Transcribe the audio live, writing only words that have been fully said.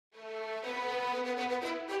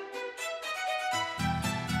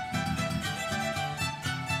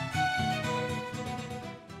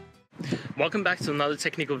Welcome back to another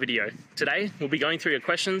technical video. Today, we'll be going through your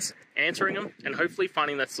questions, answering them, and hopefully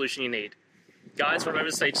finding that solution you need. Guys, remember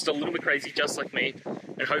to stay just a little bit crazy, just like me,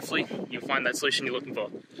 and hopefully you'll find that solution you're looking for.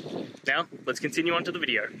 Now, let's continue on to the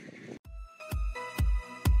video.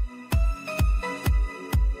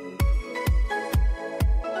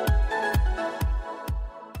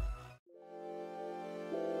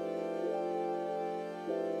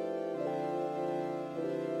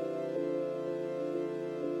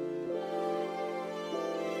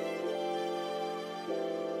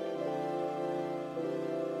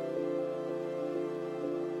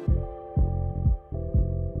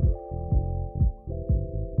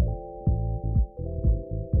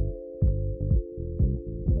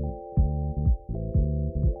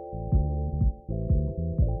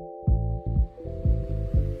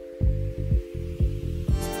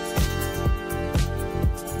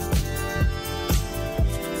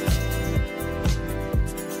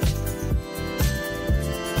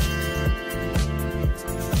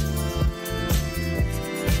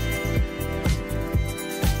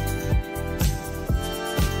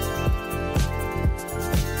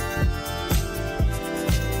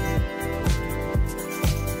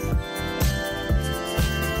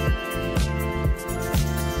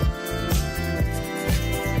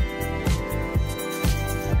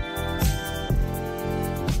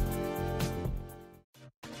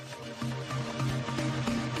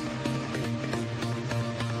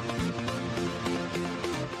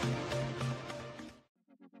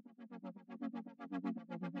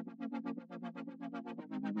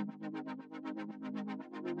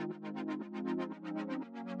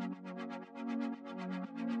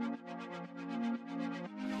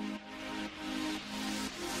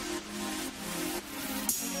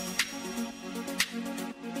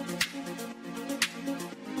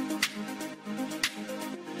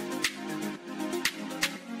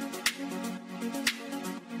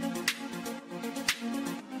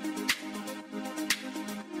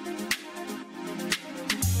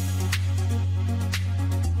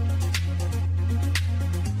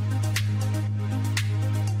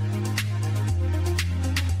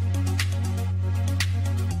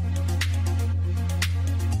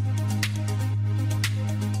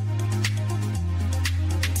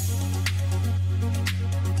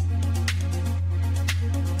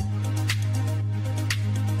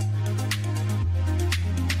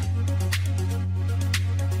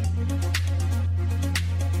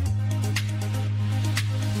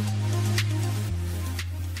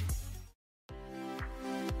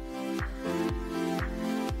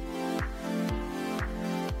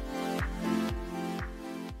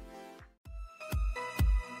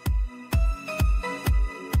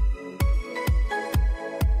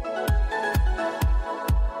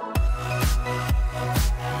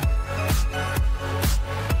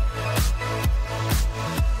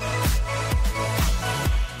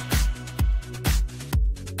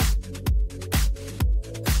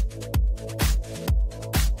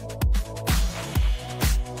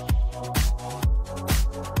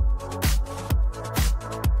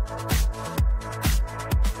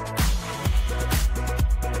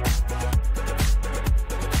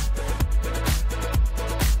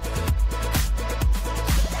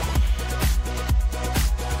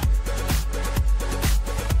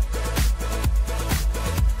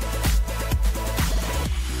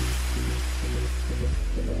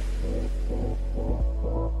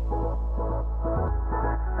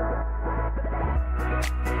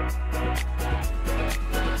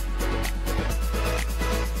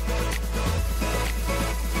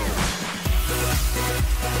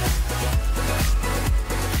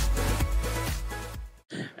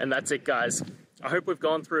 And that's it, guys. I hope we've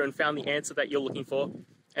gone through and found the answer that you're looking for.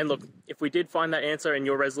 And look, if we did find that answer in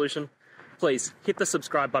your resolution, please hit the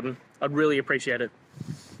subscribe button. I'd really appreciate it.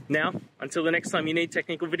 Now, until the next time you need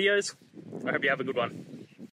technical videos, I hope you have a good one.